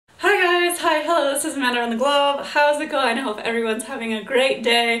is Amanda on the Globe. How's it going? I hope everyone's having a great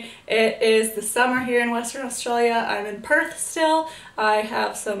day. It is the summer here in Western Australia. I'm in Perth still. I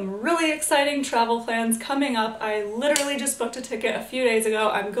have some really exciting travel plans coming up. I literally just booked a ticket a few days ago.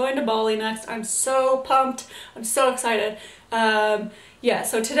 I'm going to Bali next. I'm so pumped. I'm so excited. Yeah,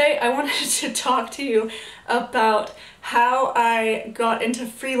 so today I wanted to talk to you about how I got into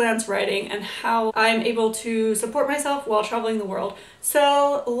freelance writing and how I'm able to support myself while traveling the world.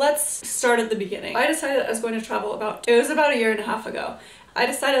 So let's start at the beginning. I decided I was going to travel about a year and a half ago. I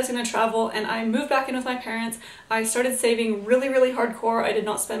decided I was going to travel and I moved back in with my parents. I started saving really hardcore. I did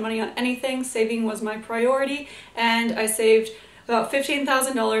not spend money on anything. Saving was my priority, and I saved about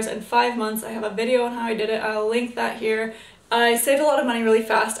 $15,000 in 5 months. I have a video on how I did it. I'll link that here. I saved a lot of money really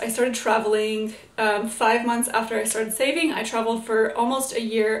fast. I started traveling 5 months after I started saving. I traveled for almost a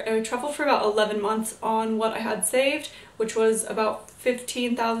year. I traveled for about 11 months on what I had saved, which was about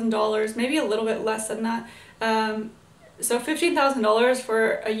 $15,000, maybe a little bit less than that. So $15,000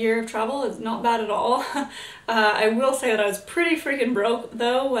 for a year of travel is not bad at all. I will say that I was pretty freaking broke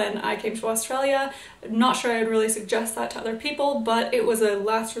though when I came to Australia. I'm not sure I would really suggest that to other people, but it was a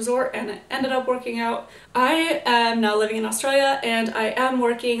last resort and it ended up working out. I am now living in Australia and I have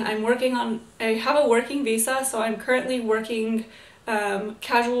a working visa, so I'm currently working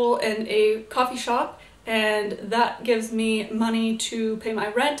casual in a coffee shop, and that gives me money to pay my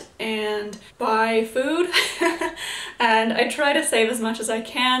rent and buy food. And I try to save as much as I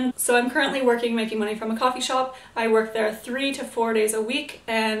can. So I'm currently making money from a coffee shop. I work there 3 to 4 days a week,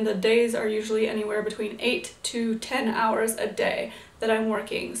 and the days are usually anywhere between 8 to 10 hours a day that I'm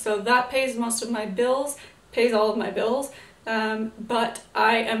working. So that pays most of my bills, pays all of my bills. But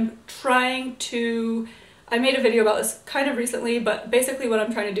I am trying to I made a video about this kind of recently, but basically what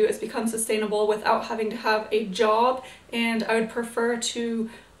I'm trying to do is become sustainable without having to have a job, and I would prefer to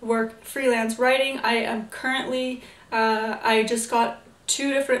work freelance writing. I am currently, I just got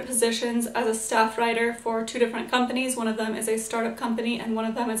 2 different positions as a staff writer for 2 different companies. One of them is a startup company and one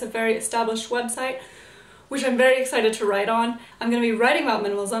of them is a very established website, which I'm very excited to write on. I'm going to be writing about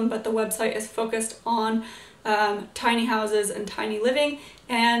minimalism, but the website is focused on tiny houses and tiny living,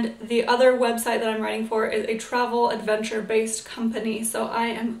 and the other website that I'm writing for is a travel adventure based company, so I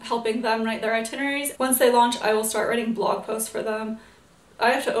am helping them write their itineraries. Once they launch, I will start writing blog posts for them. I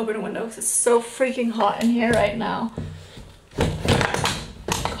have to open a window because it's so freaking hot in here right now.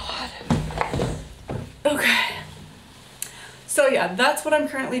 God. Okay. So yeah, that's what I'm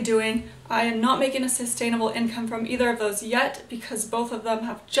currently doing. I am not making a sustainable income from either of those yet because both of them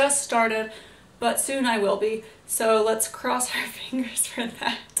have just started, but soon I will be, so let's cross our fingers for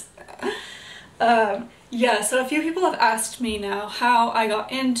that. Yeah, so a few people have asked me now how I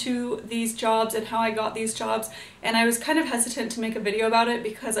got into these jobs and how I got these jobs, and I was kind of hesitant to make a video about it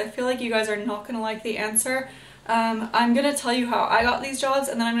because I feel like you guys are not going to like the answer. I'm going to tell you how I got these jobs,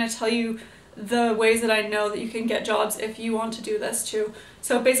 and then I'm going to tell you the ways that I know that you can get jobs if you want to do this too.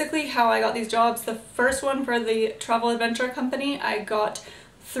 So basically how I got these jobs, the first one for the travel adventure company, I got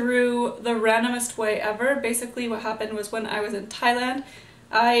through the randomest way ever. Basically what happened was when I was in Thailand,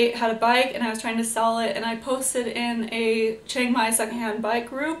 I had a bike and I was trying to sell it, and I posted in a Chiang Mai secondhand bike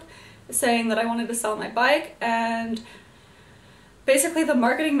group saying that I wanted to sell my bike, and basically the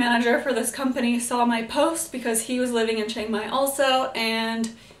marketing manager for this company saw my post because he was living in Chiang Mai also,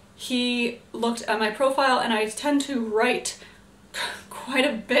 and he looked at my profile, and I tend to write quite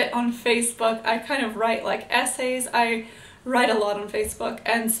a bit on Facebook. I kind of write like essays. I write a lot on Facebook,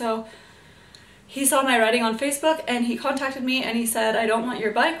 and so he saw my writing on Facebook and he contacted me and he said, I don't want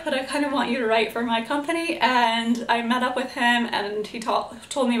your bike, but I kind of want you to write for my company. And I met up with him and he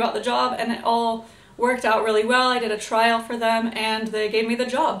told me about the job, and it all worked out really well. I did a trial for them and they gave me the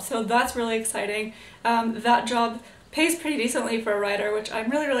job, so that's really exciting. That job pays pretty decently for a writer, which I'm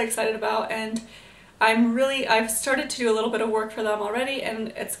really excited about, and I've started to do a little bit of work for them already and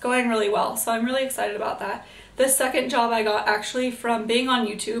it's going really well, so I'm really excited about that. The second job I got actually from being on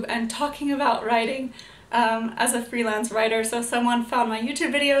YouTube and talking about writing as a freelance writer. So someone found my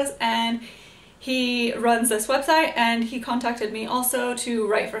YouTube videos and he runs this website and he contacted me also to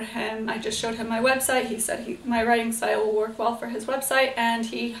write for him. I just showed him my website. He said my writing style will work well for his website, and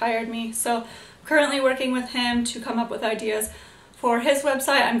he hired me. So I'm currently working with him to come up with ideas for his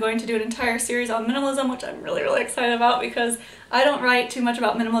website. I'm going to do an entire series on minimalism, which I'm really excited about because I don't write too much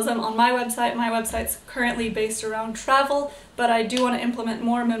about minimalism on my website. My website's currently based around travel, but I do want to implement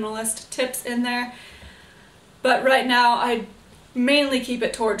more minimalist tips in there. But right now I mainly keep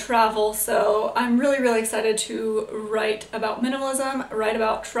it toward travel, so I'm really excited to write about minimalism, write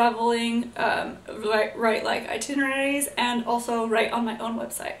about traveling, write like itineraries, and also write on my own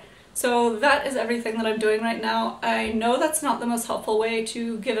website. So that is everything that I'm doing right now. I know that's not the most helpful way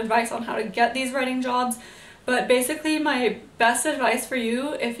to give advice on how to get these writing jobs, but basically my best advice for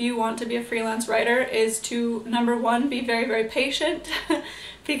you if you want to be a freelance writer is to, number one, be very, very patient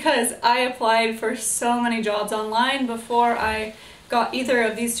because I applied for so many jobs online before I got either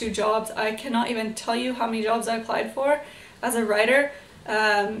of these two jobs. I cannot even tell you how many jobs I applied for as a writer.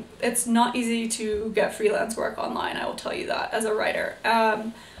 It's not easy to get freelance work online, I will tell you that, as a writer.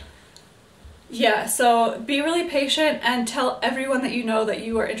 Yeah, so be really patient and tell everyone that you know that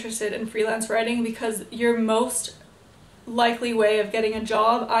you are interested in freelance writing, because your most likely way of getting a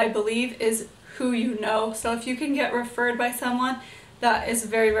job, I believe, is who you know. So if you can get referred by someone, that is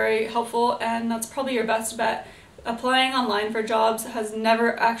very, very helpful, and that's probably your best bet. Applying online for jobs has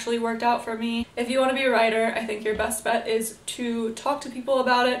never actually worked out for me. If you want to be a writer, I think your best bet is to talk to people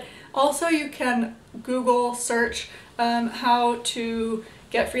about it. Also, you can Google search how to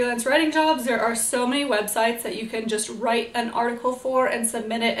get freelance writing jobs. There are so many websites that you can just write an article for and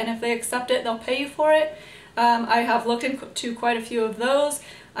submit it, and if they accept it, they'll pay you for it. I have looked into quite a few of those.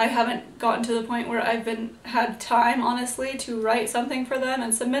 I haven't gotten to the point where I've had time, honestly, to write something for them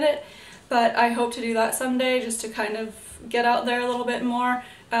and submit it, but I hope to do that someday, just to kind of get out there a little bit more.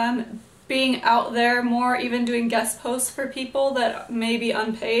 Being out there more, even doing guest posts for people that may be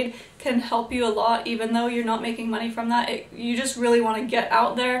unpaid, can help you a lot, even though you're not making money from that. You just really want to get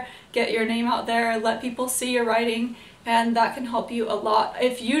out there, get your name out there, let people see your writing, and that can help you a lot.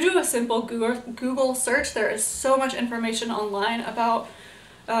 If you do a simple Google search, there is so much information online about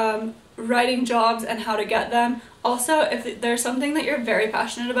writing jobs and how to get them. Also, if there's something that you're very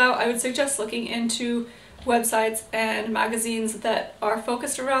passionate about, I would suggest looking into websites and magazines that are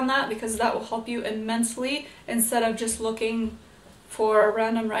focused around that, because that will help you immensely instead of just looking for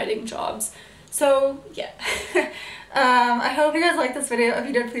random writing jobs. So yeah. I hope you guys liked this video. If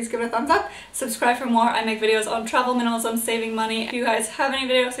you did, please give it a thumbs up. Subscribe for more. I make videos on travel, minimalism, saving money. If you guys have any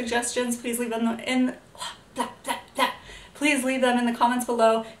video suggestions, please leave them in Please leave them in the comments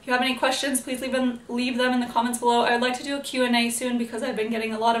below. If you have any questions, please leave them in the comments below. I would like to do a Q&A soon, because I've been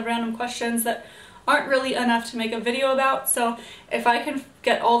getting a lot of random questions that aren't really enough to make a video about. So if I can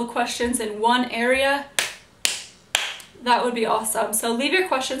get all the questions in one area, that would be awesome. So leave your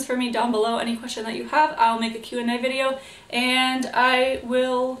questions for me down below. Any question that you have, I'll make a Q&A video and I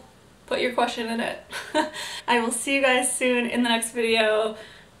will put your question in it. I will see you guys soon in the next video.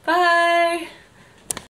 Bye!